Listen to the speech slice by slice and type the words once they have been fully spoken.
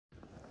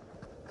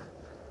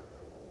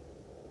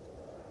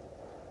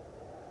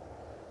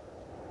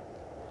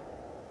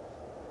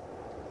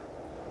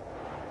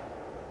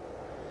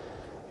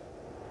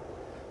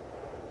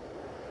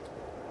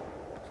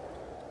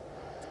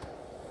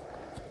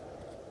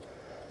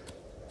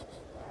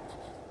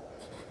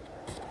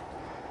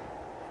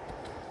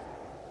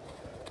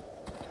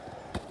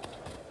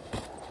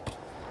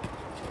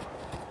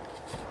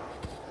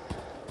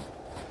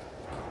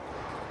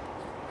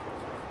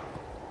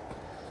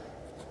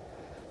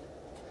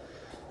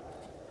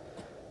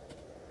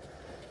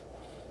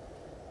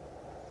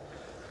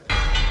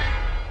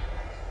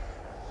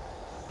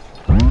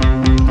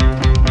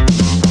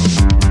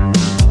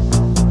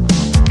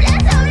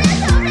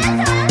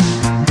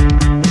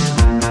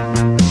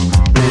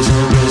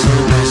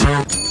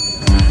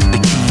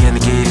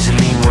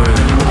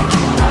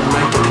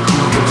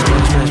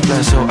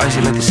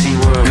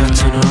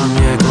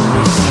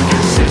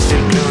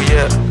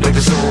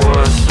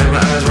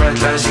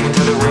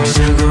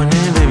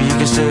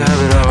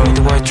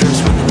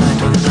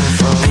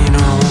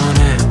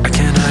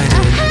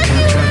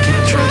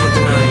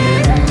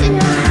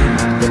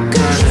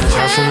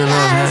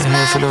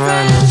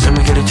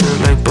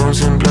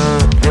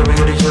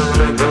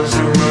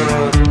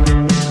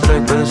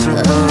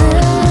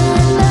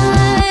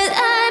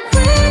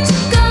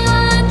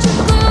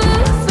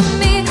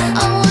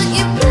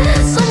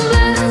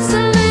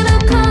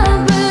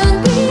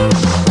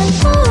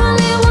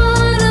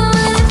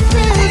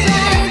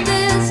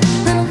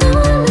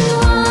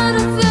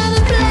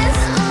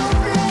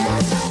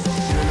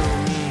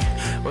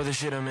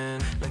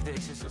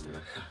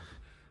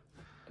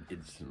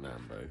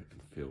Mambo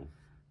and feel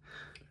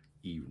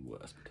even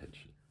worse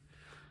potentially.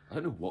 I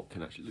don't know what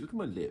can actually... Look at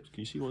my lips.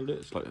 Can you see my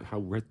lips? Like how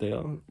red they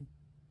are?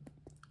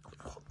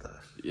 What the?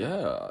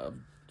 Yeah.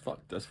 Fuck,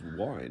 that's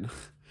wine.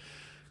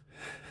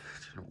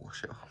 Did you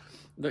wash it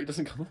off? No, it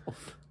doesn't come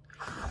off.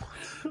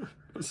 I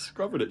was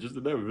scrubbing it just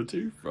to know with a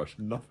toothbrush.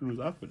 Nothing was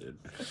happening.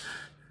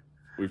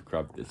 We've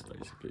grabbed this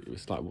basically.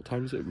 It's like, what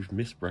time is it? We've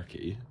missed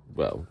brekkie.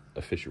 Well,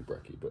 official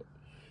brekkie, but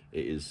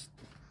it is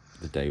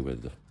the day where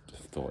the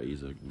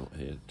thotties are not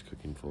here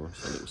cooking for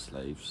us, our little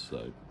slaves.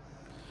 So,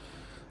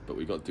 but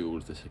we got to do all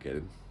of this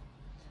again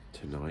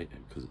tonight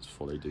because it's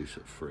Folly Deuce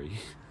at 3,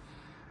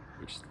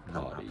 which is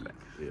Not party. happening.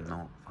 Yeah,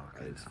 Not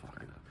fucking it's fucking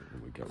happening.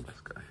 happening. And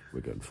Let's go.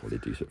 we're going Folly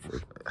Deuce at 3.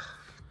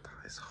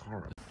 That is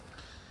horrible.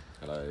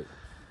 Hello,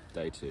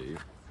 day 2.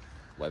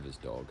 Weather's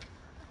dog.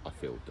 I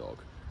feel dog.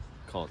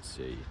 Can't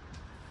see.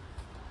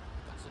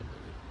 That's it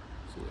really.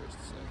 That's all there is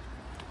to say.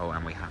 Oh,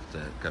 and we have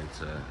to go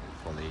to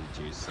Folly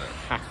Deuce at...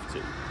 Have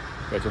to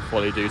go to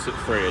Folly Deuce at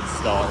 3 and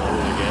start all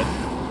again.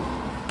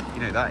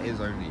 You know, that is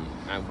only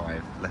And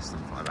less than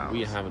 5 hours.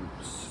 We haven't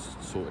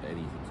sorted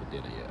anything for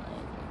dinner yet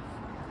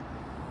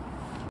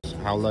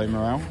either. How low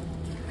morale?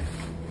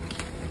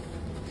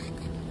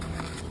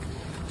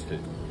 2.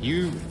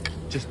 You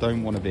just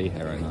don't want to be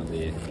here right now, do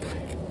you?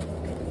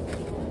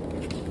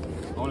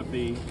 I want to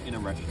be in a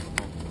restaurant.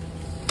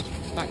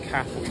 That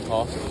cafe we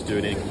passed that was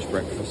doing English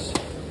breakfast.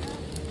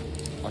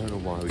 I don't know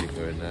why we were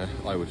going there.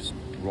 I would just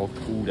rock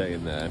all day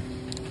in there.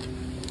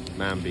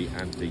 Mamby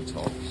and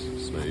detox.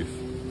 Smooth.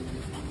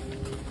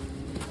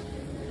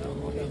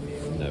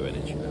 No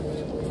energy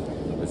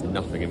left. There's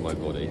nothing in my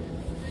body.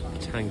 The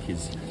tank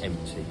is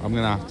empty. I'm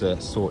going to have to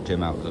sort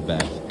Jim out of the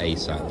bed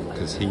ASAP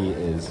because he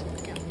is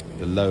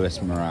the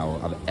lowest morale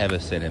I've ever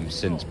seen him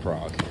since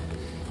Prague.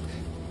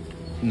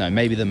 No,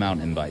 maybe the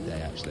mountain bike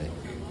day actually.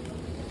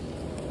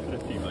 In a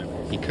few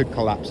moments. He could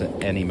collapse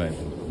at any moment.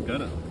 I'm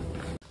gonna.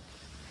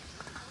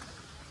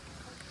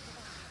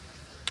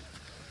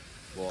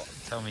 What?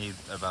 Tell me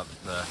about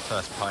the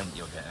first pint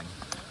you're getting.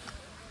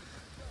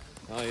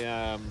 I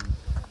am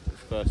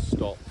first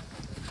stop.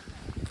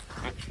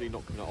 Actually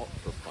not going to opt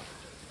for a pint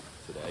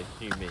today.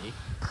 You me.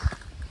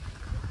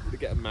 To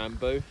get a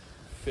Mambo,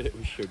 fill it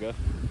with sugar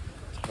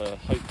to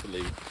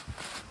hopefully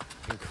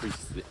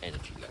increase the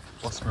energy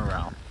levels. What's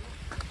morale?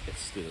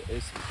 It's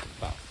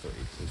about 3,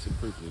 so it's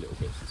improved a little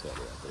bit since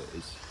earlier, but it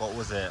is What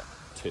was it?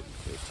 2. It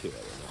was 2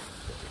 earlier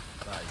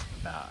now. That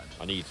is bad.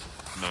 I need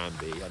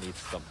Mamby. I need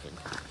something.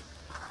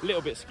 A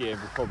little bit skiing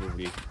will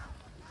probably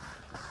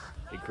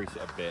increase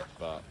it a bit,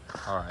 but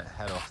Alright,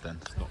 head off then.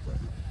 it's not great.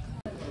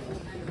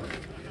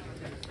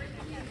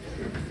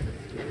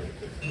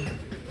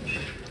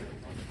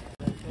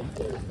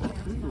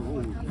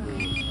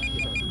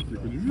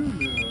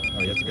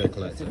 Oh, you have to go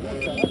collect it.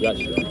 Yeah,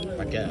 actually.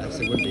 I guess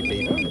it wouldn't be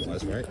beef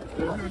otherwise, right?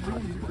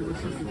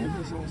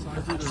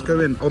 Just go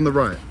in on the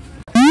right.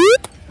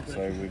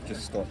 So we've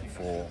just stopped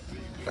for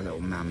a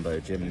little Mambo.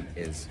 Jim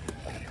is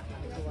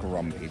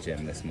grumpy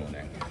Jim this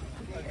morning.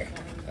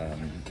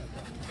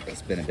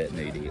 It's been a bit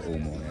moody all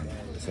morning,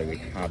 so we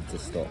had to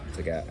stop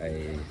to get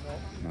a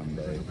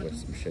Mambo with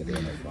some sugar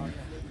in it from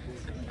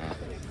at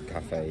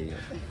Cafe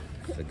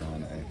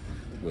Vegano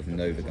with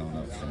no vegan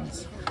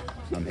options.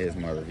 And here's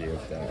my review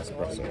of their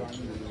espresso.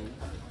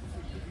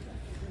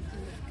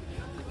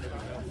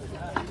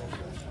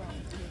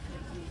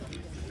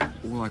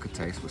 All I could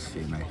taste was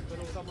fume.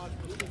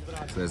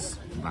 So there's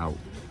about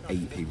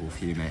 8 people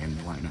fumating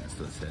right next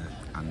to us here,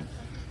 and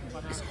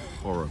it's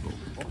horrible.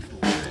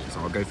 So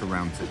I'll go for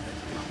round 2.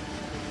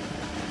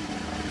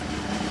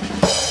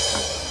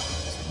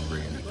 It's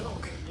really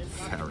dog.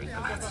 Very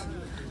bad.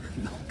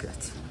 Not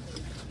good.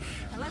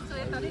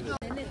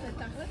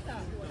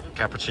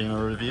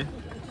 Cappuccino review.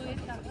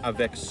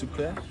 Avec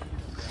sucre.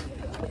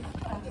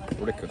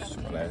 Rico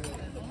sucre.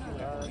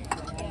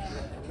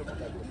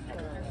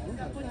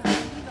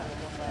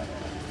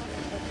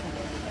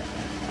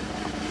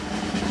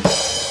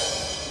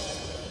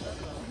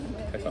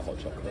 Tastes like hot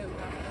chocolate.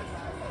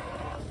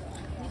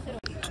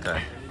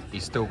 Okay. You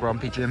still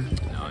grumpy, Jim?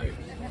 No.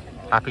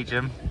 Happy,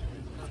 Jim?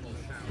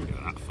 We go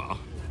that far.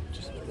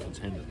 Just a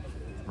 10.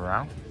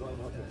 Morale?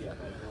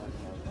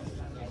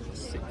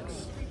 6.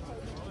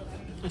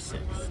 A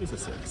 6. It's a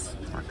 6.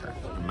 Okay.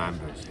 The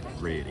Mambo's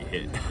really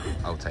hit.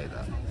 I'll take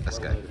that. Let's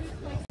go.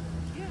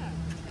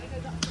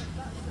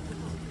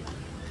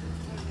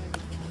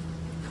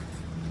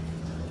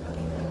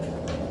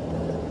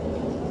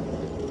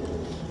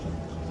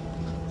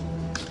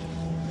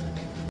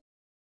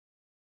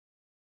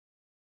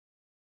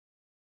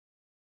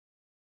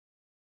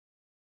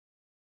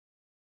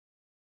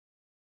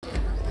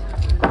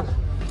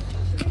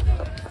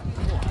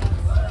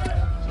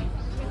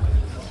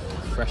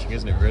 Refreshing,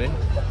 isn't it, really?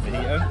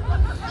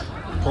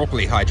 Mojito.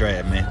 Properly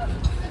hydrated me.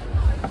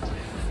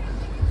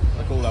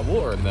 Like all that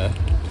water in there.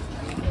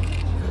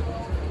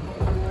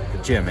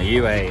 Jim, are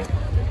you a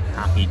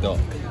happy dog?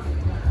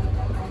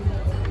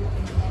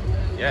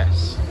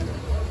 Yes.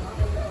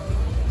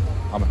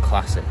 I'm a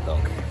classic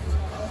dog.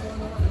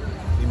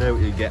 You know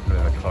what you're getting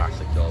with a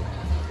classic dog.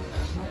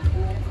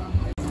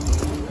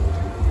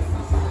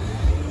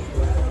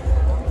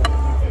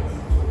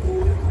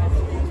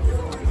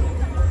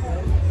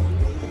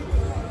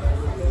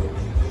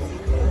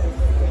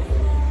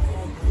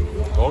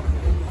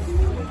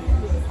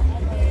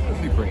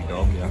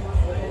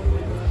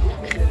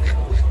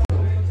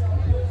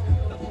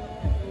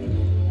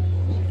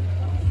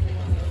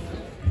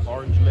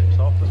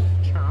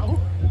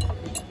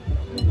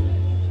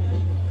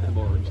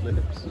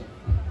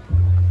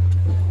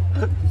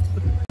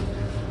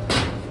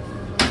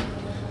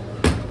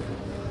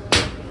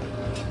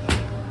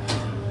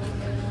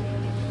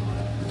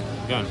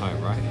 going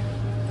home, right?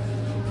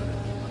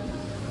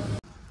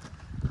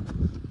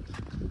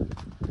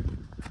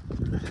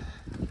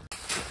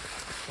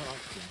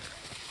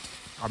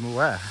 I'm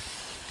aware.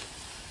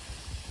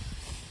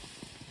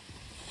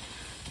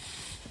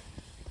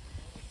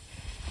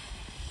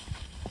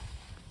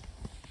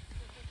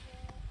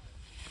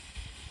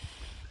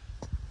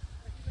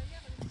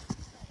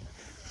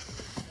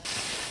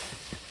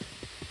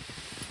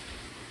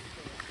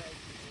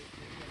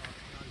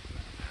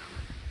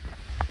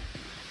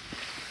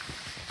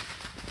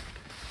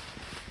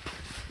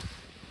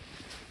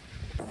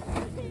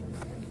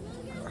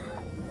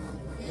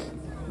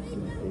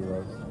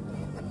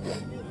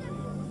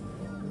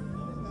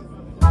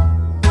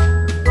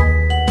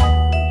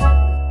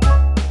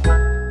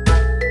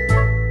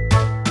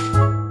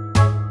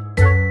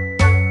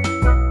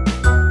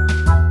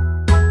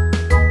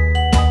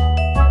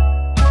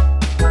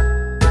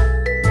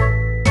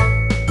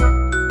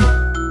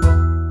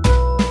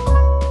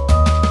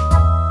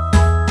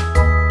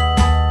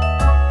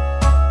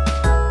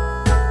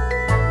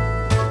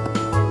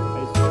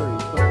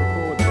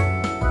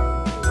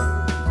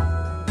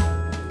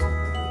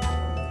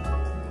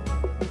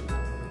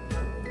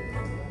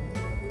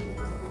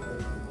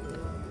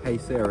 Hey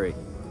Siri,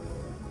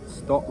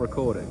 stop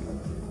recording.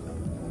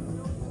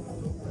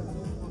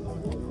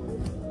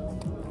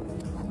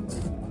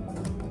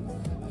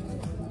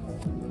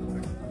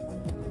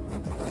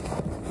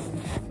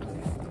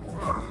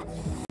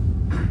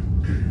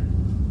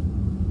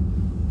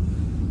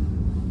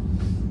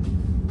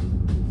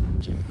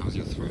 Jim, how's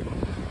your throat?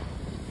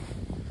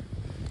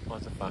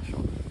 Why's the flash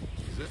on?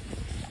 Is it?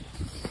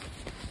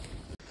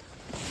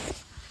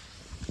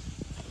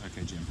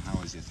 Okay Jim,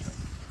 how is your throat?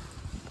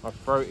 My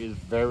throat is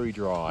very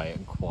dry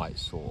and quite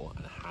sore,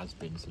 and it has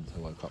been since I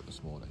woke up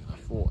this morning. I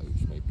thought it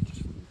was maybe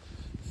just from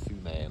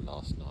fuming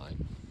last night,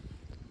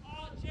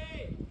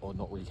 or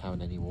not really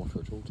having any water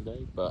at all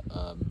today, but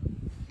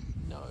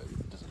no,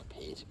 it doesn't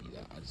appear to be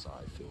that, as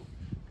I feel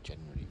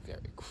generally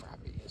very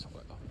crabby as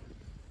well.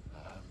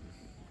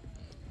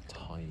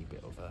 Tiny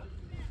bit of a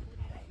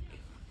headache.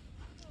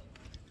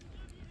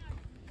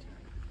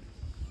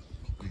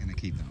 You're going to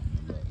keep that on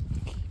the low.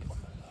 Keep it on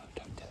the low,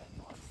 don't tell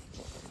anyone.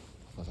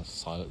 Otherwise I'll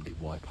silently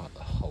wipe out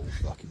the whole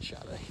fucking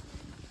chalet.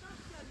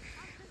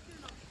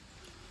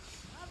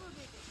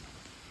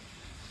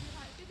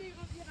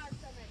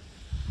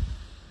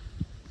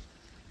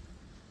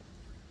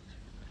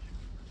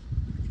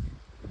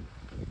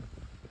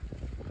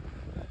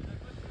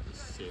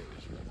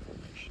 Serious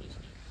reformation,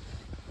 isn't it?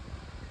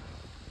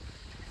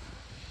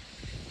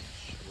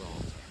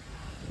 Strata.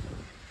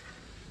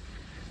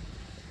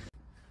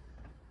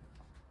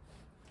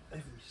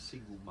 Every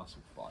single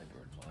muscle fibre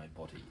in my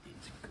body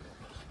is gone.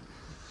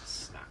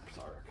 Snapped, I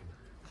reckon.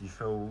 Do you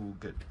feel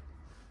good?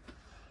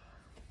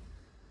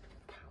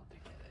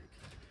 Pounding headache.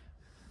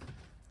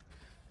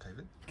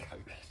 COVID?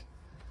 COVID.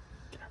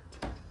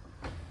 Guaranteed.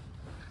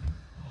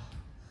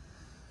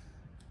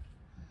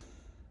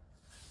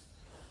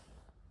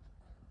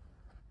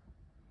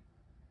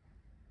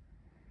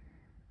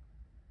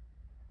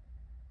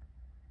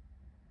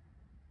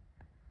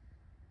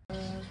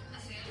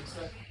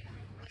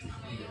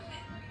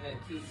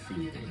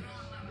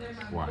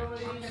 Why?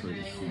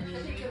 Absolutely fine.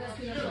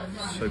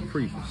 So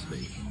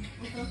previously,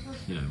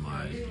 you know,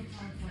 my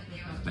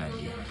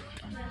bae,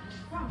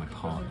 my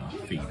partner,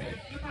 Phoebe,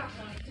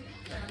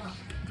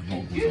 the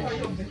log was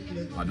on.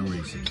 I'd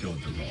already secured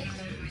the log.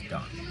 It was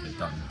done. It was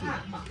done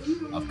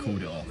deal. I've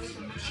called it off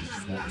because she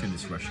just walked in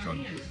this restaurant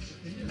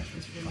and left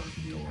this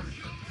fucking door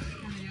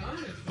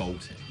open.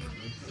 Bolting.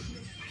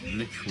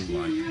 Literal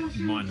like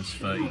minus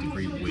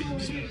 30-degree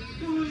winds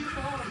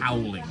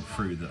howling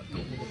through that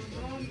door,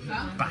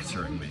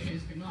 battering me.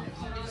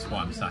 That's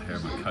why I'm sat here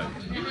in my coat.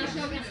 I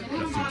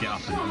have to get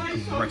up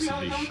and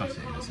aggressively shut it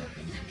in a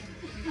second.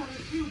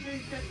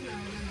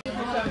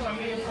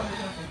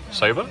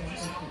 Sober?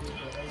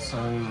 So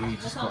we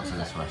just got to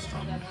this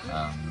restaurant.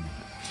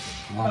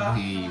 What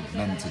we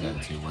meant to go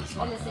to was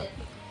like a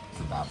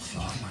kebab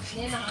shop.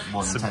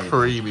 Some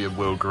premium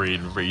Will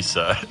Green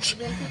research.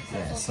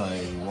 Yeah, so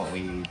what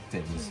we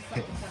did was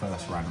pick the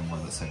first random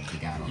one that said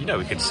vegan. You know,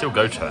 we can still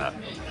go to that.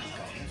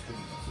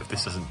 If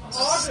this doesn't...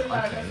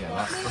 Okay, yeah,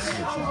 that's a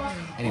good shot.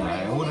 Anyway,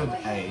 I ordered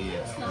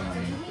a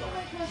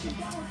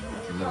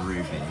Le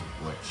Ruby,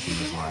 which she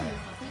was like,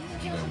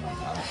 you don't want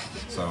that.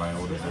 So I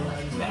ordered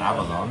the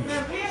Avalon,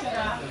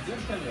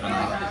 and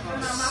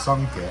I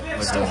sunk it.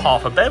 With Still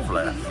half a bev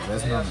left.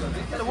 There's none in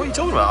it. What are you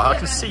talking about? I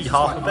can see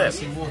half a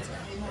bev. Water.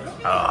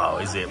 Oh,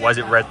 is it? Why is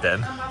it red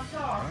then? I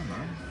don't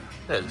know.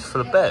 Yeah, it's for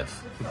the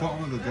bev. The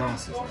bottom of the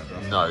glass is red,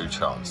 right? No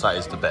chance. That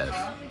is the bev.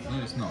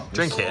 No, it's not.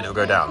 Drink it and it'll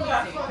go down.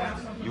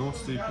 You're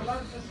stupid.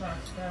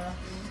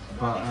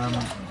 But,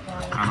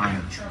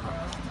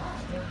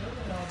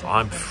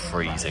 I'm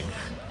freezing.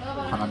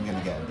 and I'm going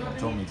to get a beer. Do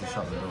you want me to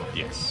shut the door?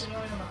 Yes.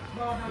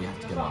 We have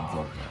to get on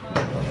vlog.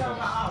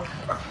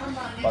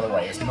 By the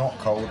way, it's not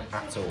cold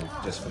at all,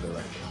 just for the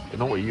record. But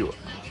not where you are.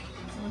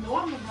 I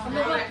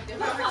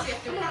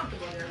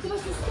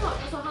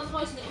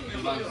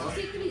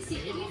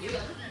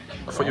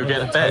thought you were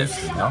getting a bed.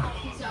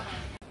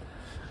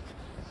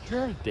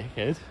 You're a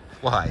dickhead.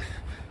 Why?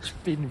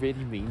 You've been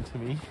really mean to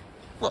me.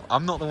 Well,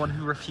 I'm not the one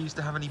who refused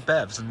to have any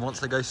bevs and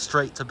wants to go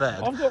straight to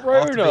bed I've got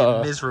after Rona.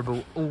 being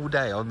miserable all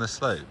day on the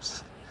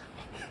slopes.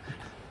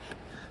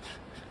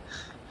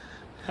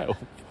 Help.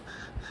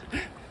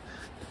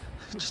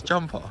 Just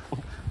jump off.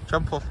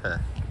 Jump off here.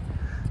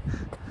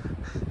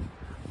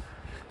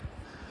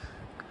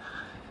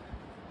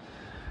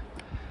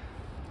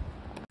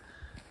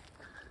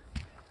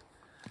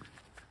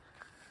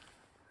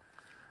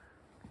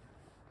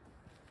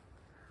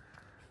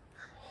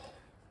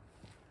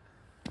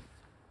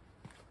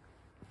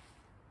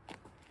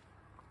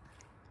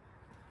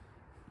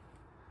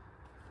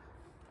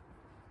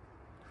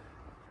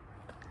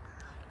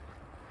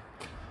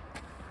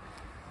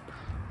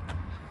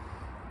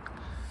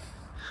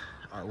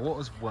 Alright, what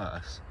was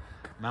worse,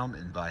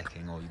 mountain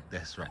biking or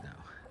this right now?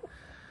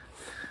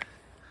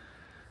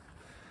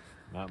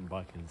 Mountain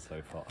biking so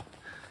far.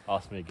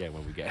 Ask me again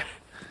when we get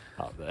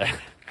up there.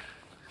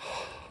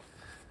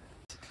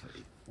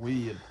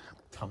 We had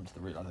come to the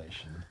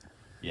realisation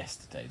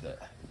yesterday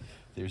that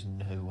there's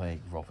no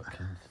way Robert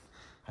can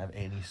have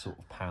any sort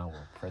of power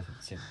or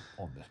presence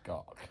on this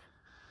Skigark.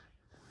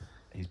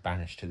 He's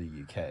banished to the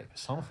UK, but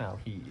somehow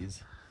he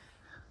is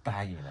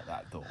banging at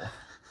that door,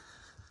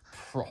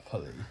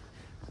 properly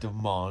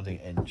demanding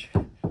entry,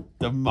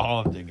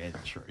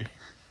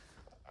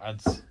 and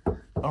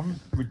I'm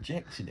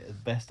rejecting it as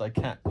best I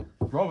can.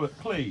 Robert,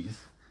 please.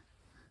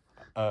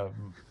 But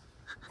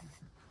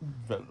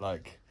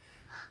like,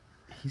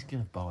 he's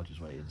gonna barge his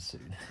way in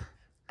soon,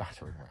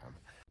 battering ram.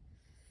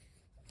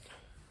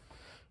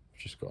 I've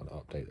just got an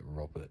update that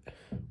Robert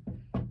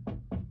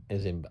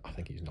is in, but I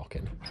think he's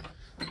knocking.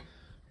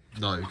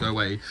 No, go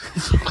away.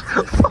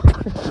 Robert,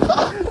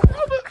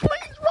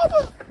 please,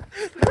 Robert!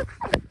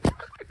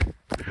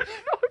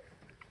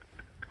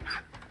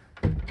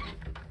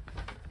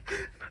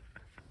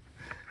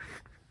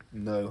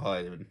 No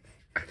hiding.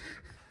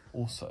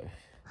 Also,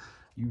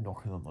 you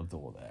knocking on my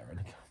door there and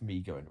me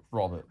going,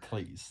 Robert,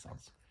 please,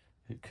 sounds,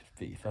 who could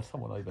be? If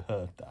someone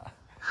overheard that,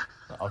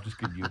 I'll just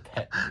give you a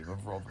pet name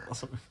of Robert or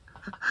something.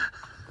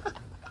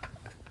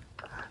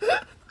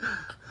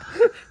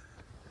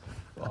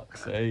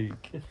 Fuck's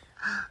sake.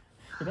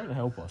 We don't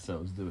help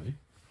ourselves, do we?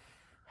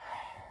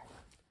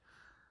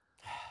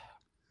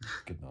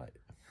 Good night.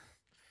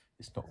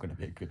 It's not going to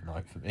be a good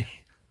night for me.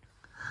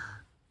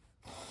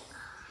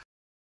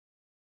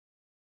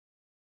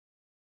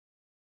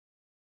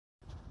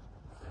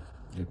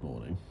 Good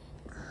morning.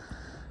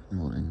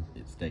 Morning.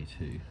 It's day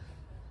 2.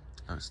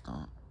 Oh, it's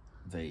not.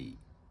 Day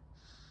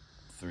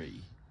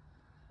 3.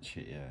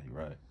 Shit, yeah, you're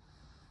right.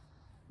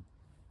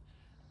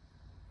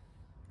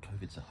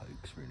 COVID's a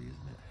hoax, really,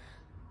 isn't it?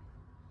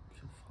 I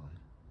feel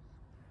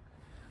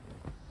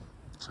fine.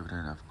 So we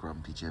don't have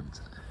grumpy Jim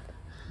today?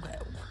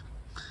 Well,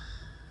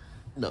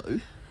 no.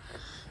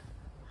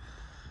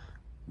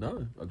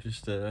 No, I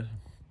just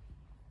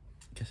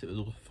guess it was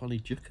all a funny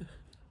joker.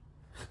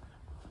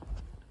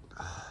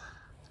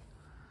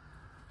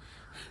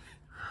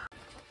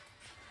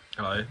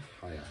 Hello.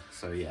 Hiya.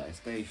 So yeah, it's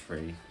day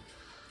 3.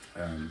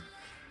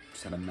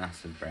 Just had a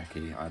massive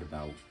brekkie. I had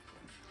about...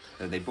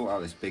 They brought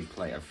out this big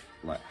plate of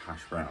like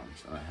hash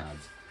browns, and I had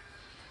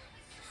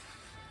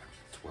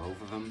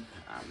 12 of them,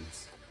 and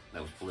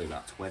there was probably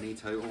about 20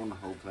 total on the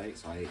whole plate.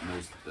 So I ate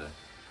most of the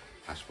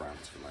hash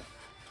browns for like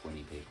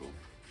 20 people.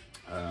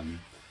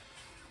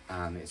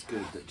 And it's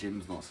good that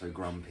Jim's not so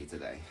grumpy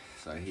today.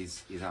 So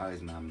he's had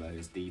his Mambo,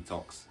 his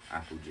detox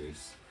apple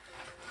juice,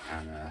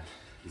 and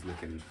he's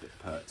looking a bit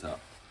perked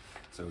up.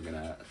 So we're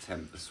gonna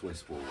attempt the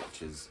Swiss wall,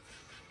 which is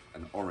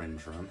an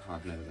orange run.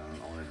 I've never done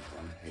an orange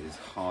run. It is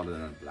harder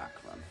than a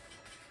black run,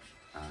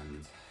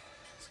 and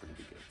it's gonna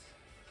be good.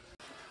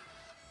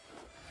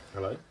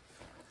 Hello.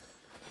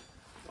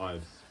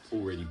 I've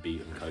already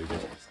beaten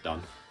COVID. It's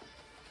done.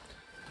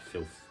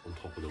 Filth on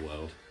top of the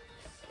world.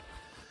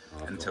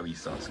 Until you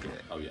start skiing.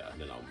 Oh yeah, and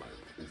then I'll mow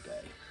all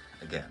day.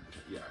 Again.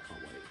 Yeah, I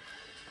can't wait.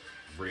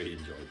 Really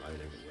enjoy mowing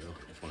at will.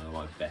 It's one of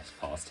my best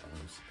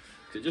pastimes.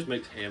 It just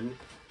makes him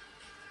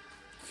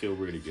feel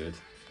really good,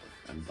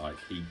 and like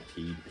he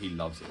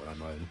loves it when I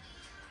mow.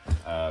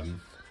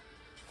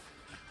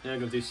 Yeah, I'm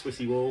gonna do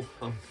Swissy wall.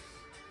 I'm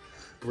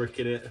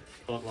bricking it,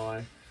 can't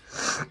lie.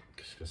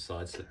 Just gonna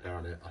side slip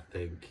down it, I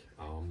think.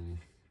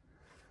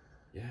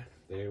 Yeah,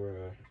 they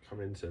were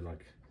coming into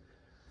like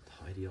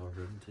tidy our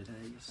room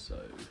today, so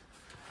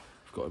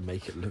we've got to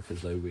make it look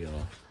as though we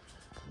are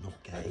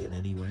not gay in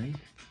any way,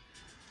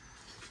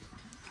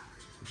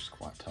 which is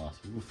quite tough.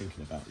 We were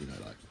thinking about, you know,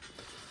 like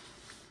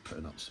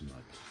putting up some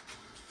like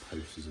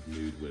posters of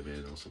nude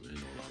women or something,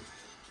 or like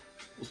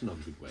what's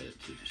another good way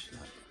to just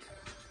like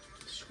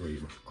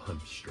scream I'm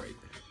straight?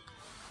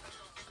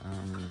 I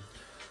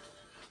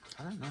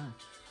don't know.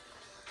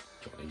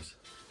 Johnny's.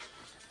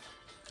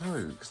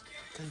 No, because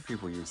gay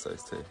people use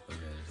those too. Oh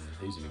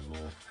yeah, he's even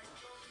more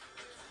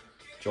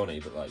Johnny,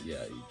 but like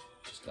yeah, he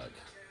just like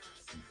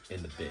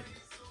in the bin,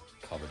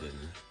 covered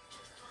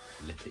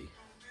in lippy.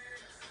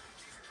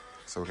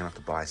 So we're gonna have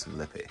to buy some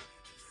lippy.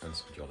 And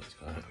some Johnnies,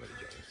 because I don't have any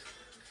Johnnies.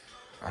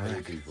 I I'm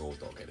going to do raw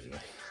dog anyway.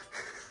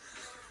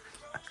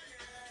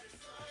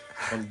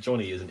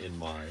 Johnny isn't in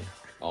my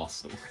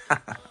arsenal.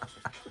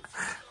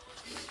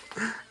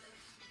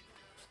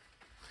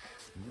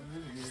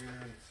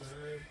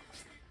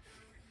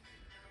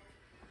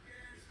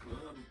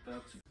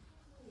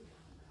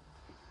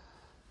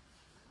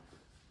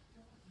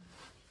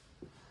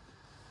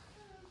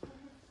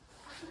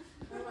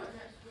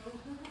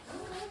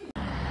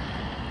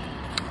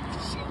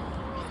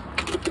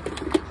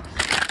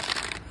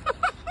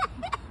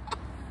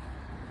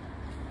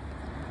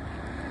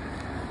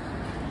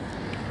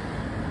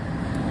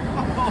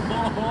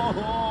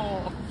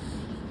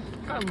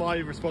 Kind of my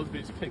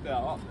responsibility to pick that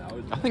up now,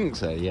 isn't it? I think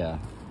so, yeah.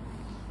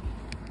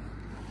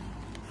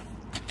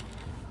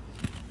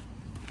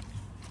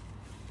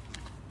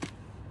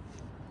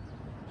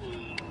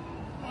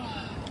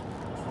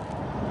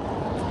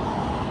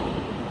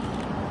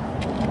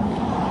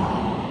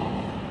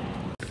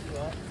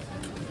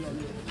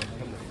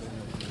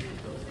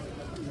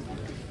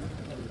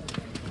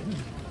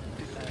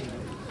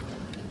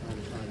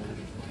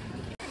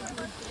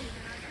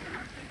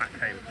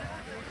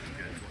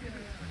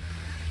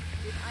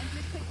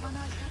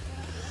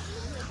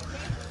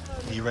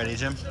 Are you ready,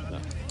 Jim? No.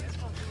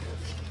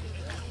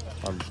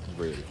 I'm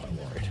really quite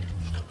worried.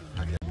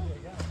 Okay.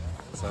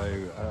 So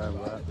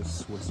we're at the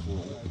Swiss Wall,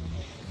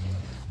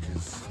 which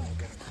is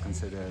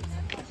considered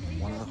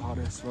one of the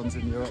hardest runs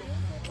in Europe.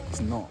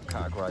 It's not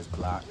categorised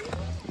black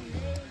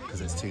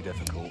because it's too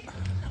difficult,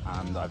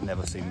 and I've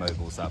never seen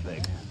moguls that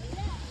big.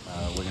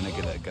 We're going to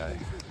give it a go.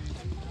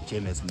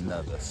 Jim is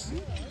nervous.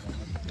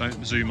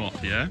 Don't zoom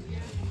off, yeah?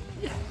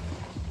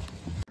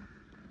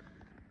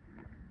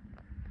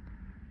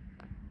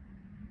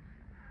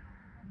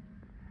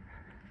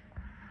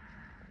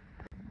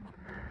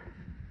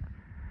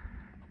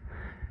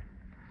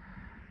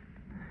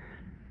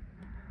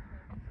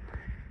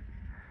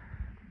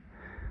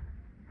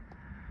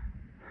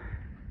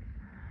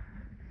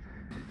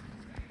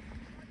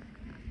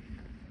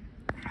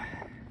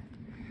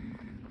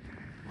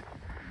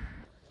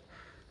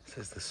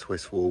 This is the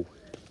Swiss Wall.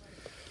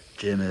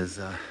 Jim is,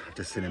 I've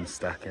just seen him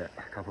stack it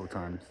a couple of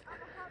times.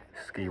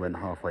 Ski went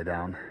halfway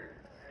down.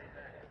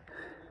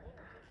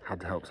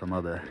 Had to help some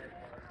other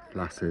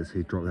lasses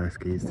who dropped their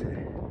skis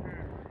too.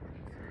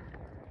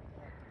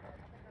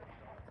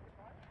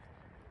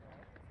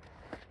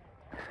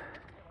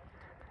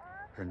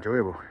 It's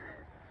enjoyable.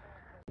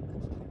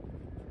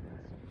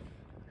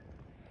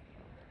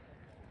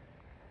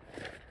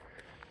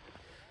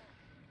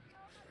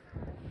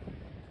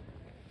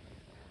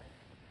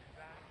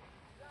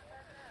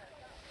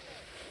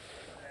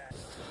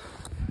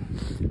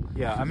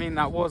 Yeah, I mean,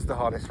 that was the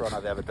hardest run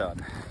I've ever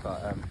done,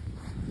 but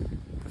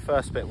the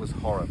first bit was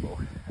horrible.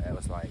 It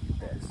was like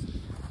this,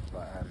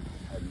 but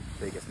and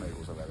the biggest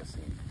moguls I've ever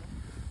seen.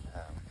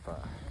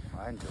 But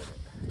I enjoyed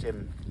it.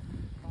 Jim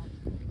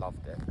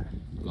loved it.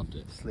 Loved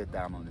it. Slid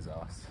down on his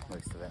ass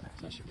most of it.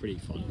 It's actually pretty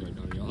fun going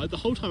down here. The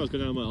whole time I was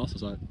going down my ass, I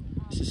was like,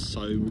 this is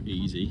so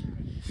easy.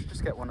 You should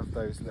just get one of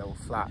those little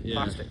flat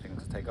plastic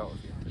things to take out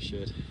with you. I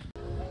should.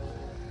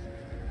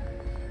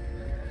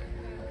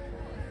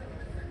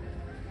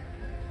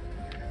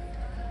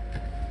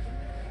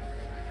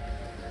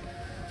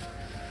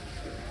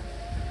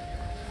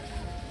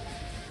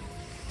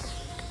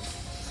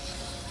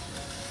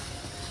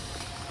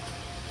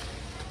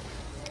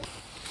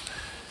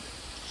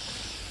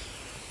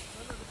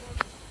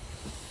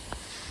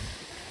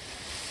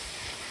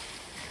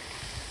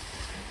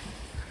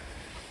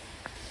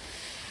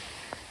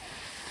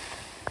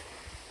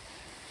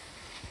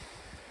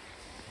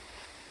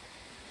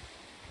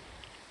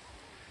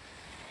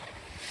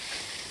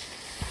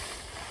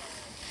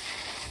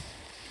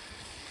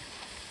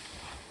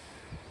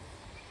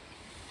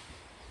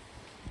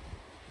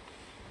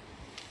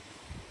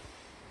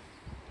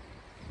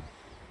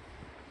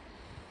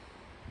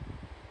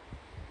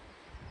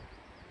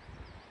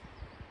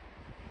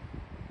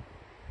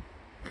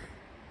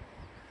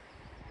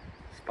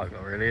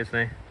 Bugger really,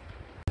 isn't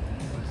he?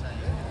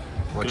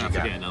 What'd you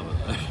Get get? another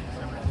though.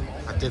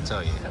 I did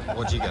tell you.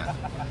 What'd you get?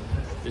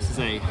 This is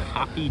a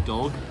happy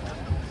dog.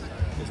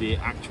 Is the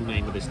actual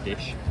name of this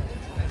dish.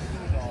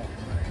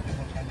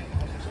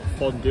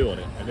 Fondue on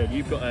it, and then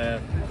you've got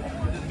a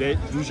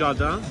du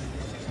jardin,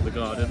 the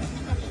garden.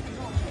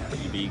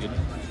 Pretty vegan.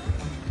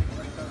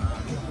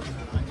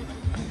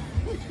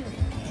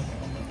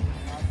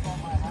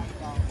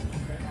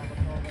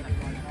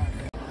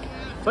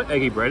 It's like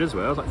eggy bread as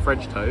well. It's like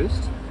French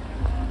toast.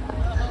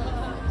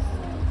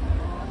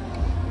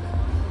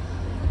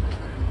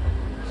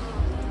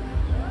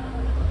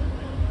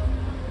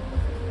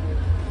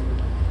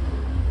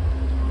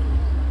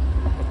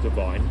 That's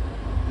divine.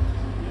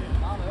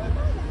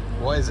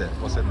 What is it?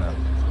 What's in there?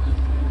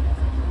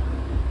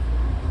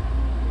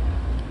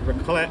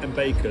 Raclette and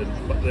bacon,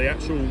 but the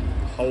actual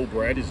whole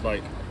bread is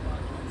like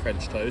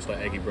French toast, like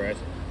eggy bread.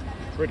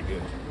 It's really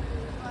good.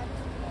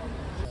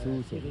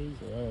 I've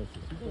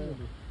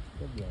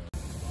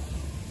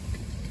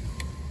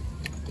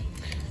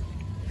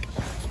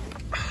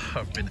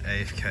been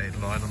AFK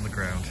lying on the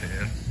ground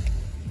here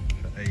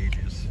for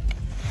ages.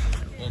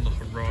 On the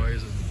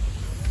horizon.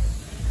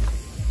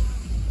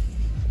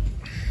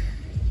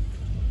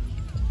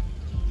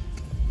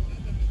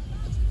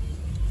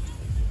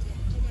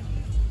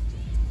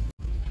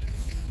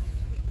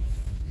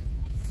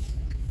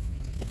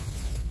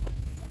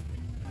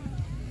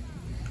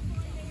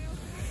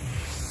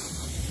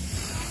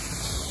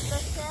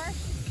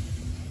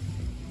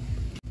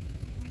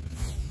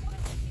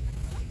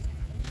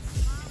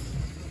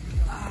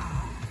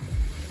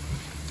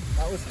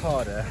 That was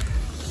harder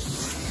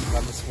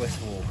than the Swiss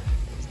wall,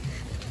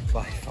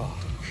 by far.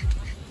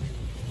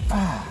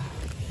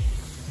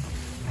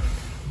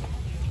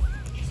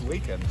 It's a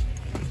weekend.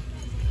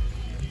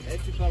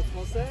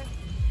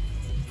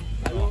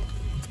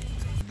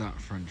 That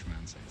French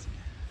man says.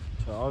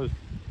 So I was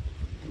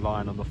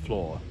lying on the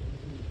floor,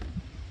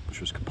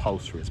 which was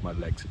compulsory as my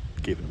legs had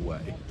given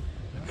way.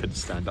 I couldn't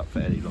stand up for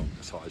any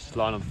longer, so I was just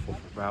lying on the floor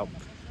for about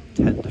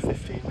 10 to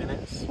 15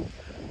 minutes.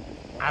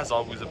 As I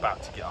was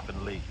about to get up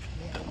and leave,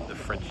 the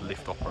French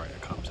lift operator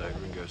comes over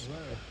and goes,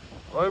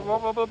 "Oh, blah,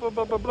 blah, blah, blah,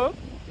 blah, blah, blah.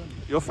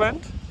 Your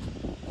friend?"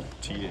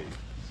 To you.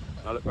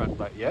 And I look around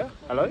like, "Yeah,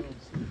 hello?"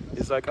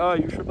 He's like, "Oh,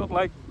 you should not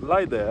lie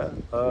there.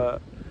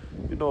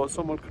 You know,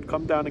 someone could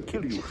come down and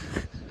kill you."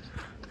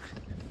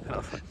 And I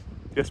was like,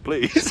 "Yes,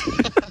 please."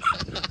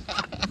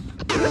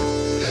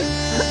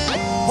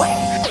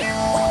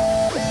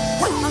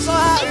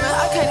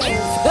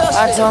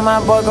 I told my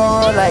boy go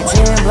roll like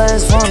 10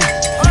 blunts for me.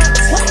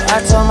 I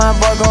told my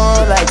boy go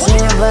roll like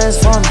 10 blunts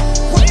for me.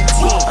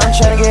 I'm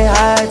tryna get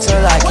high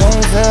till I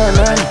can't feel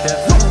nothing.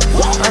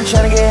 I'm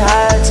tryna get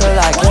high till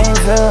I can't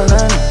feel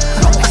nothing.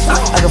 I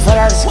can fall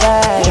out the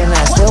sky and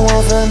I still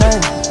won't feel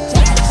nothing.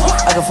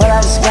 I can fall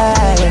out the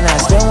sky and I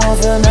still won't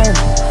feel nothing.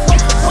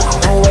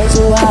 I'm way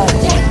too high.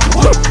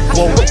 Whoa,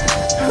 whoa,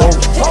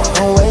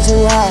 I'm way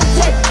too high.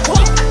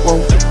 Whoa,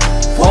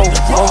 whoa,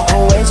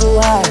 I'm way too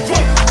high.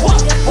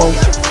 Whoa,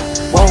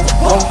 whoa,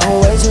 I'm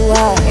way too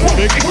high.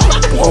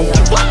 Whoa,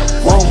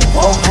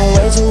 whoa, I'm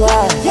way too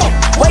high.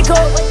 Wake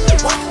up,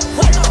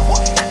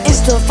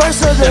 it's the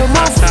first of the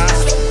month.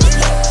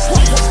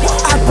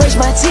 I brush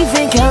my teeth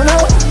and count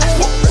up.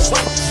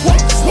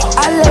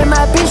 I let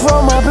my bitch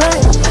roll my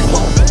blunt.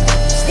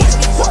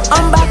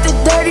 I'm about to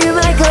dirty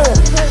my gun.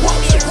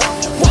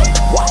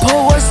 Pour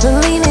what's the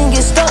lean and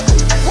get stuck.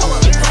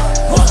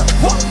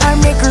 I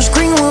make her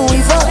scream when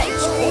we fuck.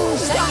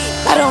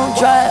 I don't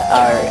drive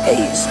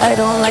R8s, I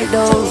don't like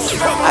those.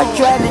 I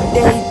drive the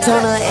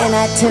Daytona and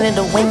I tinted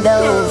the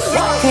windows.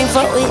 Can't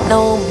fuck with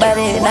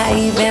nobody, not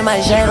even my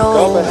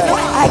shadow.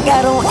 I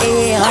got on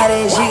A hard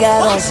and she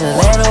got on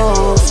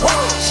stilettos.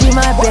 She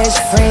my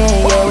best friend,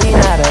 yeah, we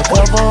not a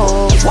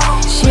couple.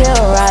 She a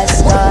rock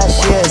star,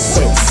 she a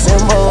sex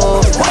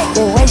symbol.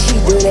 The way she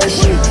do that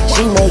shit,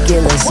 she make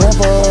it look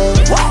simple.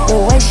 The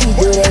way she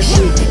do that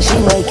shit, she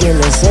make it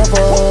look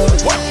simple.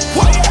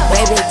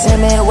 Baby, tell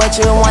me what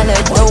you wanna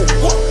do.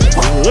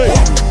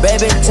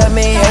 Baby, tell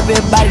me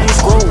everybody in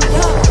school.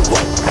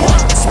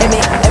 Send me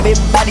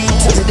everybody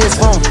to this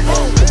room.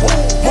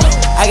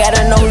 I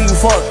gotta know who you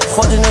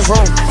fucked in this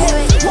room.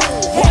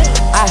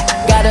 I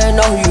gotta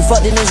know who you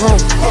fucked in this room.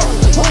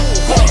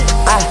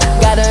 I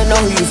gotta know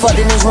who you fucked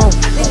in this room.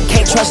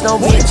 Can't trust no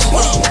bitch.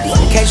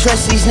 Can't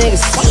trust these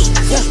niggas.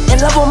 In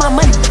love on my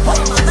money.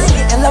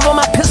 In love on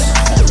my pistol.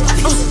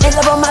 In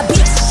love on my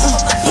beats.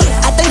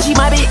 I think she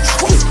my bitch.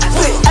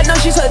 I know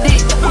she's her dick.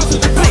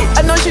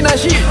 I know she not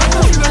shit.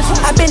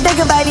 I been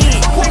thinking about it.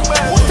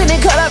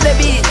 Finna cut up that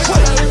bitch.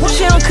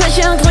 She don't cut,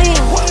 she don't clean.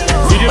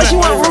 But she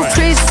want roof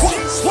Chris.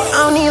 I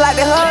don't need like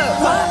the hug.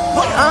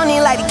 I don't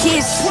need like the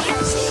kiss.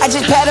 I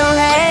just pat on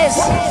her ass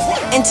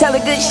and tell her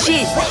good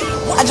shit.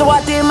 I just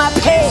walked in my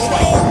pad.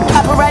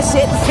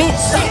 Paparazzi at the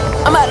fence.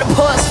 I'm out to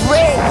pour some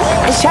red.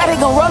 And Shotty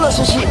gon' roll up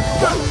some shit.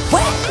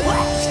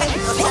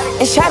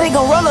 And Shotty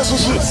gon' roll up some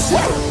shit.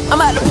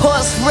 I'm out to pour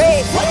some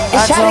red.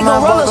 And Shotty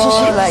gon' roll up some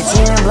shit. Like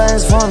 10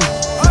 blunts for me.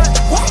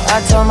 I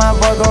told my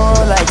boy go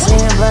roll like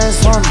 10 blunts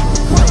for me.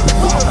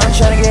 I'm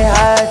tryna get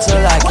high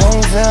till I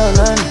can't feel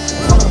nothing.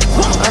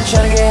 I'm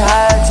tryna get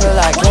high till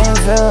I can't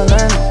feel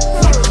nothing.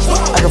 I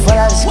can fall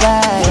out the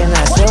sky and I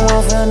still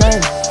won't feel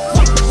nothing.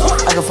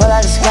 I can fall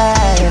out the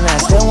sky and I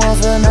still won't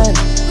feel nothing.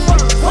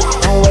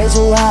 I'm way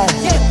too high.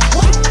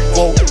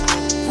 Whoa,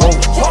 whoa,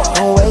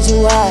 I'm way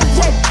too high.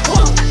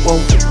 Whoa,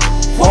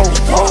 whoa, whoa,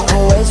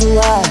 I'm way too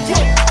high.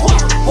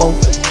 Whoa, whoa,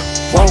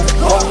 whoa,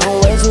 I'm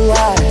way too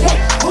high.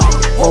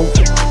 Whoa,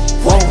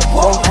 whoa,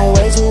 whoa, I'm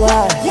way too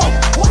high.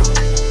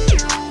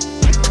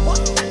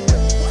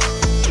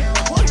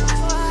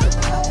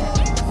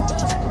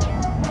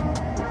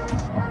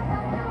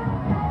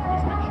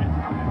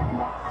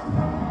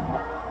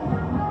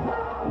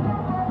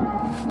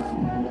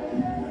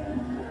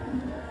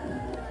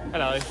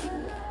 Hello.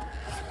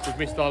 We've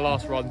missed our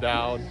last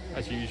rundown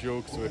as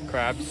usual because we're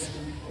crabs.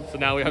 So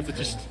now we have to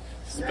just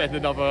spend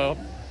another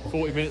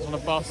 40 minutes on a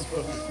bus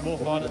for more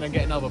fun and then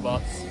get another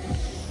bus.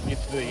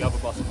 if the other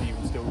bus was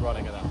even still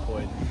running at that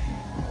point.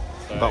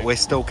 So. But we're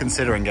still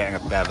considering getting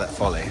a bev at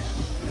Folly.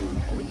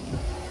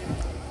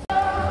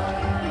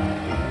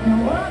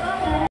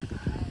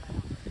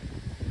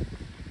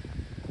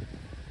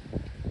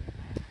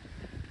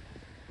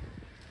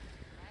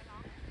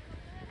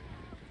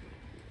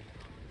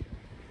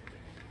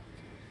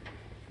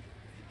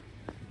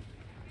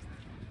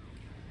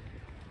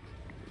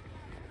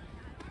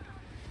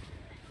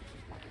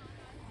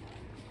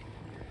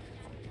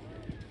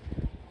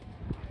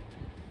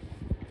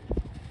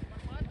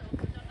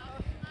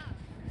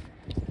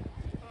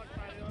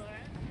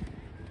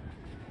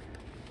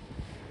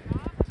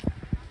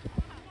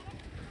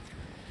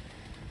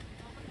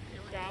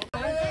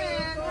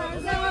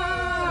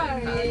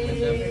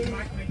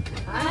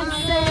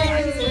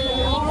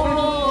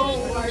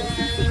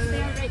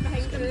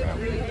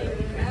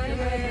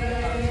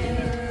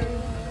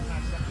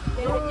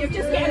 You're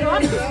just getting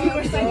on because you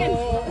were singing.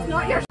 It's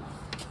not your.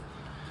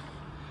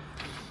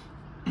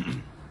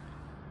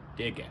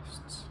 Dear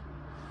guests,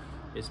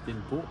 it's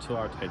been brought to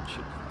our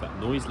attention that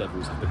noise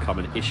levels have become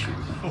an issue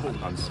at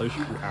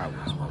unsociable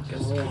hours while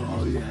guests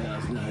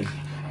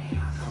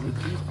can we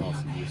please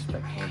ask that you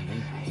respect our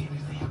neighbours?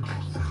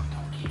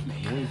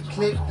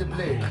 Click the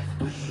blue.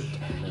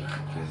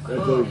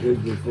 That's all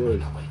good before.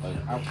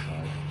 Both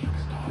outside,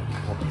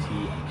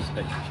 property and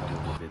respect each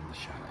other within the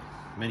chalet.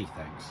 Many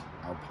thanks,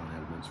 Alpine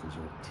Elements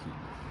Resort team.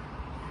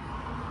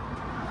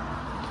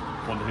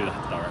 Wonder who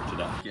that directed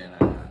that. Getting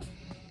out.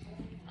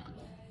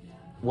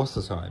 What's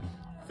the time?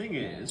 Thing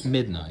is,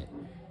 Midnight.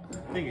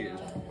 Thing is,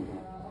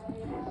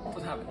 it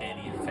doesn't have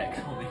any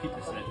effect on me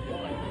to say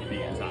like if he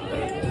gets out of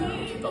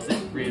it. Does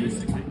it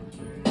realistically?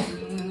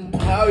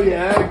 Hell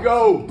yeah,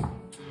 go!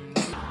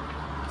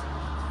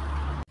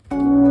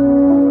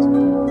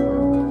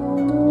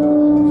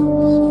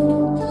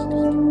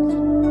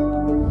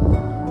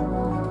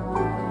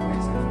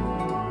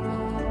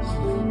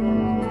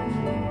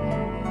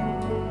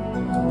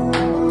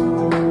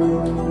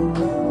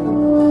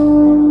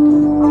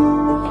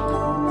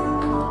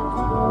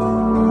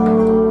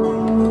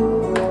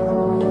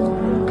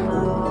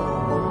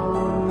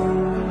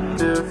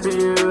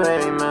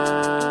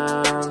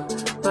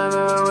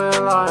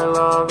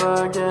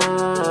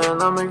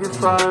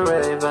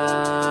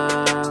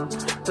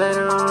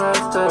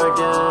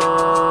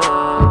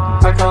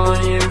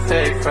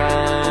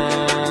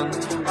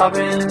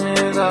 Hoping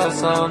knew that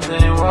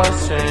something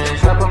was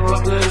strange. Up on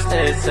a blue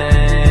stay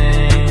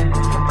sane.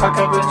 I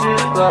cup of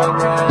juice blood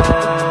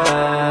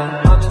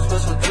red. On this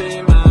special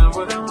treatment,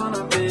 wouldn't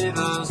wanna be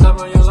the same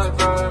when you're like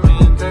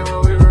vermin. Pray when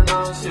we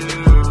renounce you.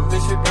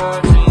 Bitch, you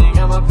purging.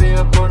 I might be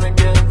a born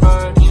again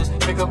virgin.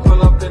 Make a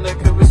pull up in the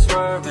could be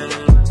swerving.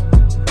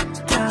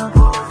 Can't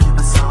walk, keep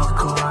it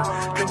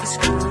softcore. Drinking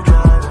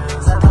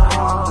screwdrivers at the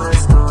hardware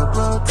store.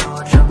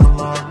 Blowtorch, I'm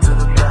along to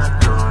the back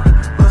door.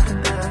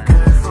 Looking there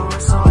good for a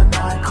solid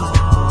night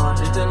call.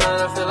 Need the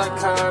night, I feel like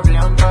Kirby,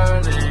 I'm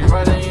burning.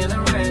 Riding in a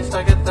race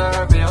like a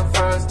derby, I'm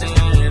first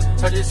in.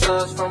 Heard you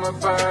sauce from a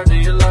birdie,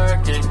 you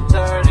lurking,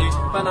 dirty.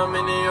 When I'm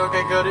in New York,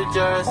 I go to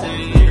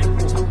Jersey.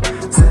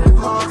 Zip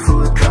block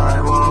for a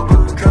drywall,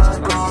 blue dry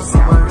gloss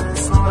on my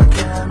wrist, my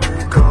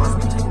chemicals.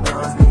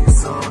 Knows me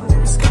so,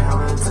 new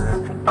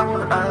skeleton. I'm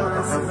an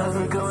island, I'm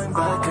never going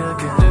back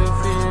again. Do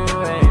for you,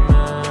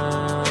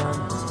 amen.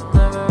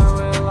 Never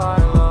will I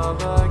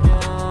love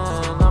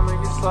again. I'll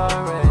make you fly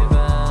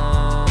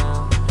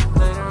raven.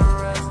 Later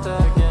rest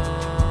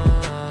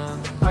again.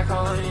 I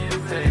call you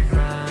fake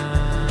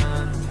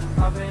friend.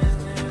 I've been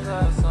near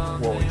that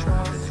something was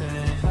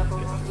changed.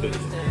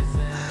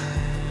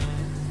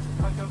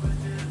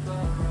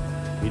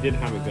 We did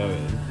have a go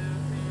in,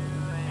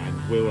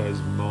 and Will has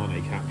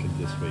Mane captained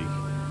this week,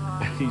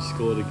 and he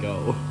scored a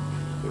goal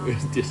that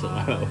was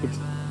disallowed.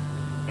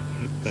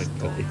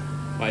 Thankfully.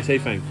 I say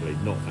thankfully,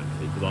 not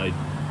thankfully, because I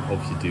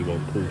obviously do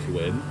want Paul to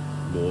win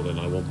more than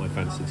I want my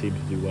fantasy team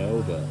to do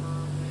well, but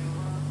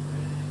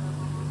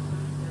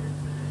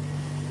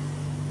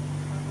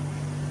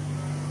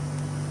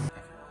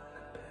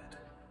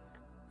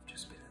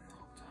Just been in the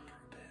hot tub for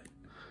a bit.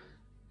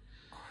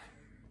 I'm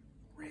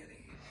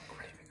really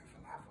craving a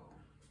falafel.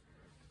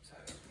 So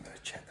I'm going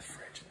to check the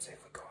fridge and see if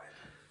we got it.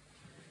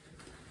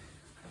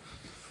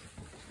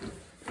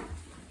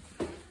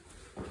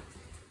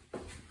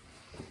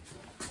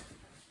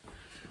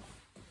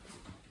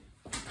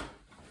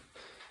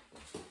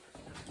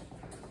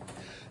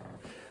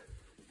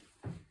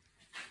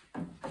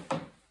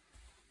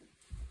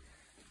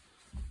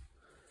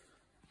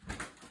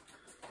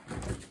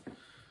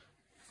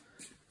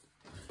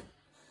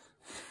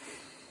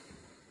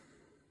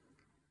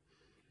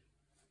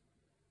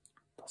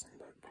 Doesn't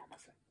look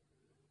promising.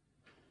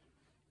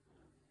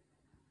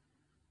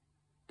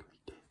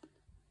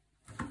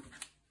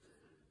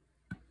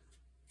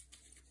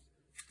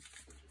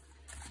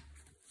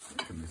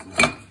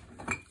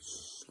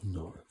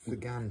 no,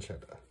 Vegan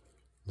cheddar.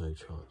 no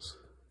chance.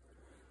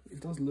 It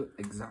does look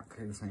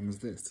exactly the same as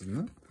this,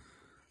 doesn't it?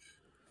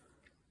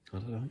 I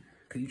don't know.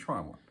 Can you try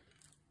one?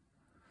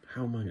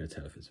 How am I going to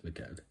tell if it's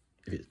vegan?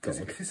 If it's Because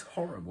God. if it's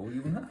horrible,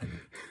 you'll know.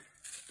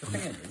 The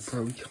thing is,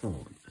 Bro, we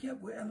can't. yeah,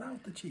 we're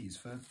allowed the cheese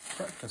for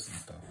breakfast and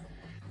stuff.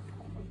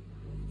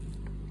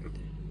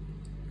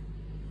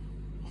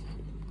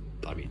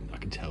 I mean, I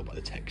can tell by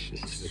the texture.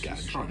 This is vegan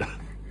Just try cheddar.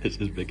 This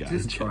is vegan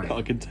Just cheddar. try it.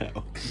 I can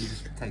tell. You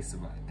just taste it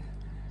right.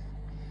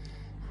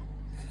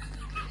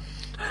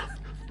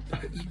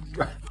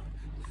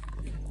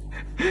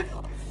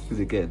 Is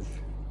it good?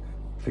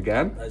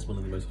 Vegan? That is one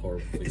of the most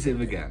horrible things. Is it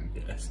vegan?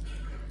 Yes.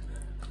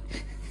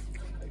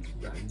 It's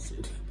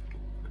rancid.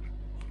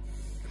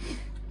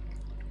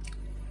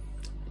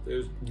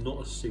 There's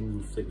not a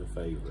single thing of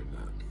flavour in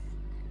that.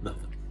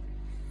 Nothing.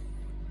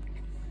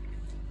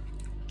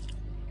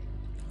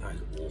 That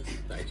is awful.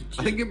 That is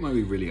I think it might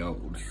be really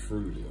old.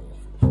 truly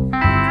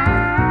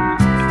awful.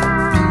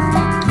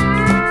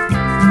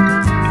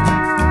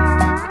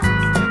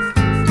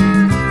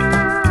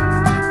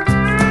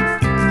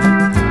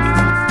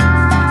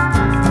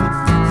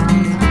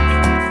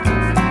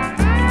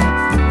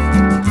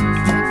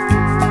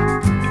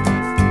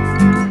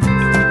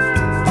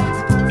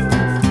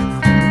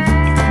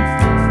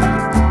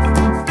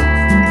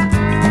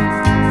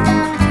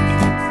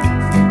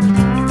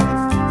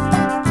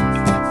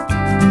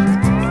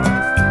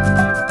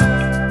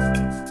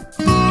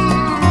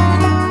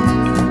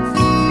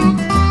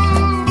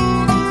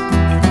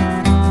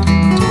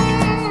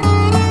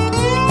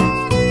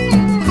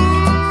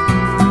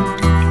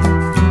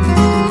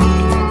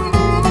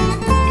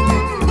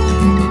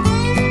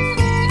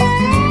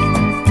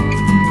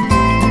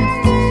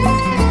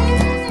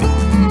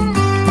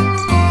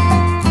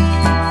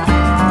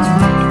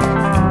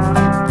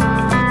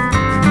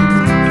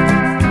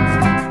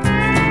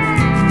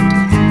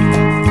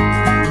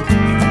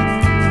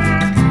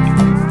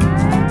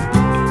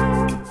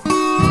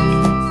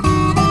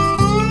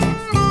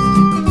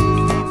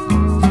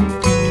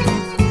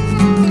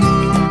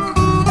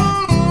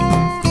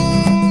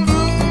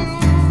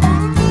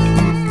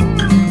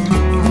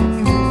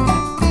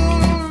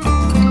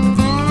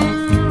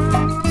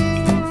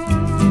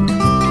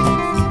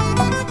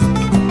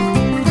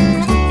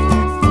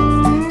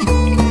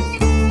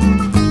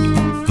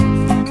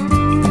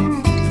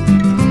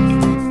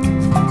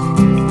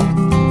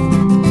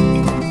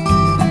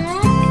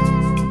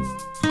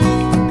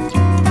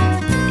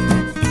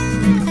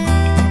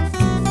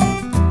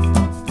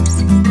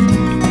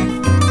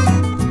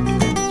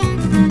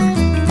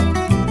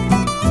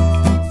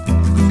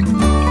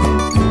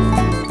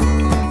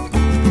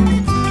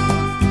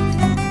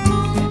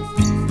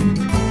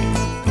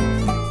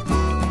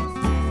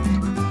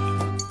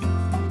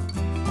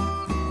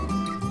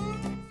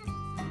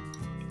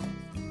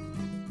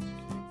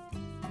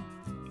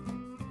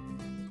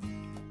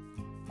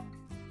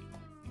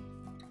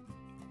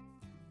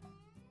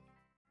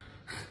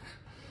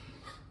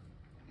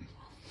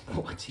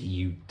 What are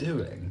you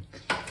doing?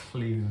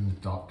 Cleaning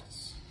the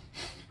ducts.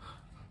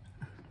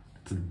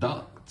 The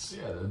ducts?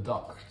 Yeah, the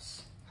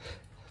ducts.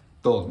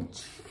 Don't.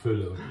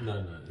 Full of...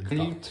 No, the Can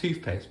you ducts.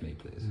 toothpaste me,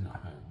 please? No.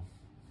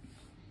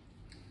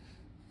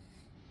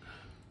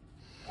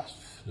 That's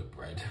full of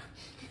bread.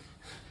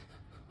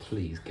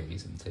 Please give me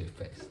some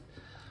toothpaste.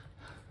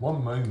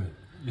 One moment.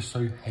 You're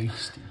so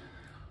hasty.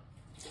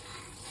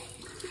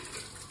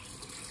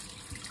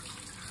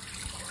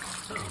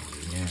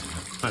 Yeah,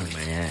 find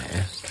my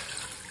ass.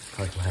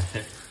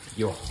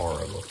 You're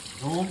horrible.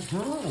 Oh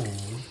no.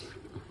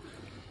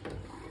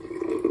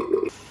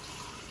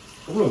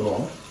 Oh,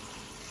 gone.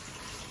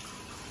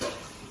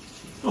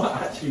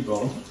 Not actually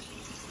gone.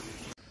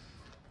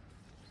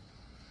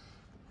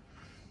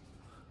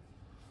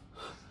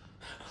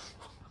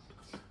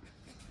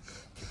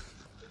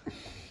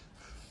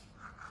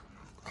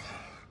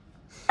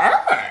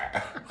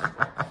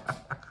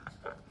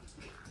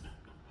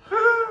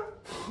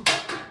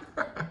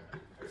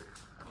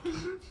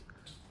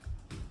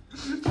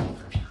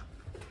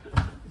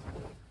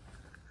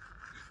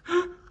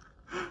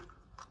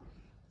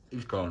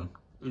 He's gone.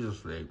 He's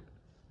asleep.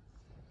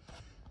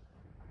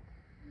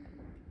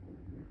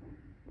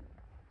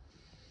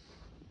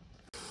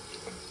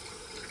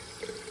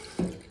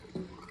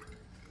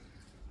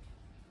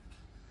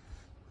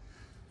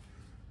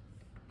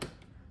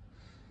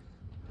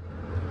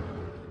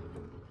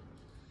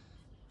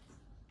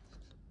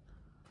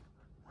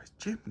 Where's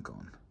Jim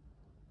gone?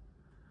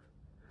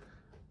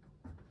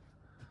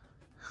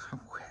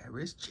 Where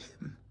is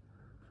Jim?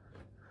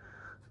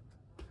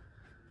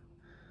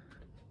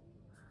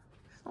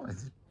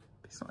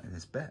 He's not in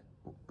his bed.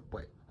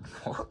 Wait,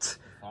 what?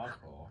 Fuck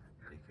off,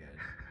 dickhead.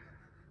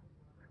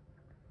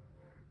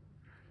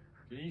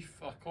 Can you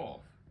fuck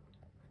off?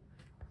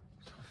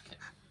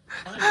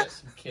 Trying to get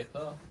some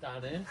kipper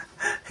down here.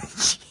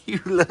 You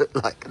look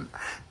like an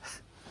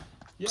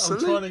Yeah,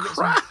 absolute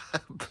crab.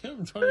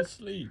 I'm trying to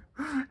sleep.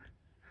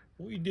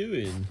 What are you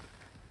doing?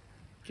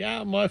 Get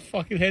out of my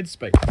fucking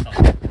headspace.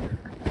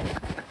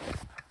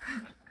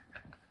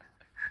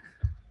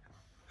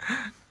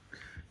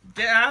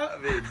 Get out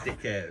of it,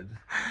 dickhead.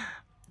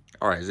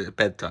 Alright, is it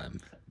bedtime?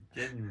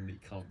 genuinely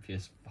comfy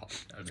as fuck.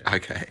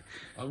 Okay.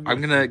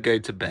 I'm gonna go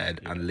to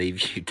bed and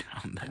leave you down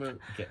I'm there. gonna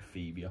get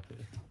Phoebe up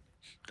here.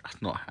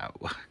 That's not how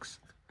it works.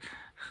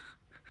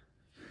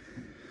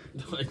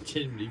 I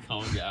genuinely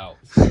can't get out.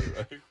 So,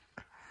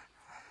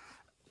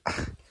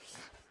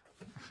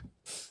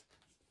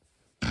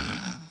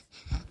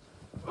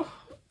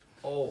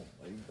 oh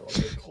my god,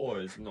 the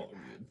core is not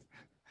good.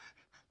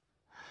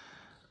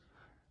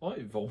 I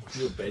involved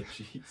your bed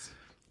sheets.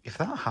 If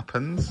that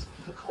happens,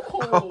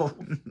 oh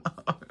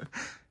no!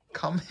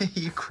 Come here,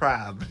 you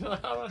crab. Can I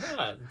have a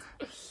hand?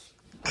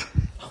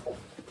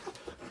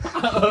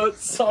 That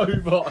hurts so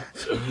much.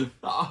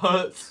 That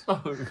hurts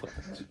so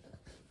much.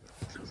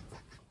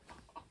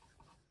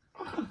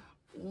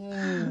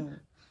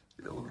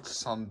 Little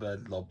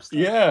sunburned lobster.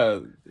 Yeah,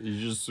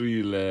 je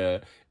suis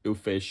le il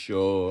fait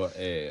chaud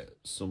et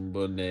son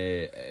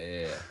bonnet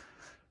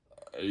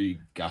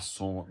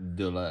garçon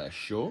de la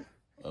chaud.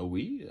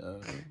 Oui.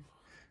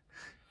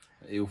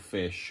 Il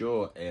fait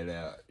chaud et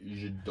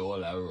je dors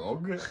la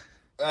rogue.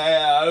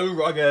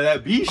 Rogue à la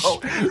biche.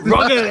 Rogue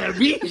à la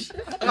biche.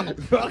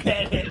 Rogue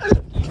à la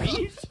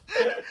biche.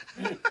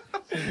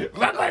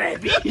 Rogue à la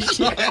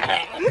biche.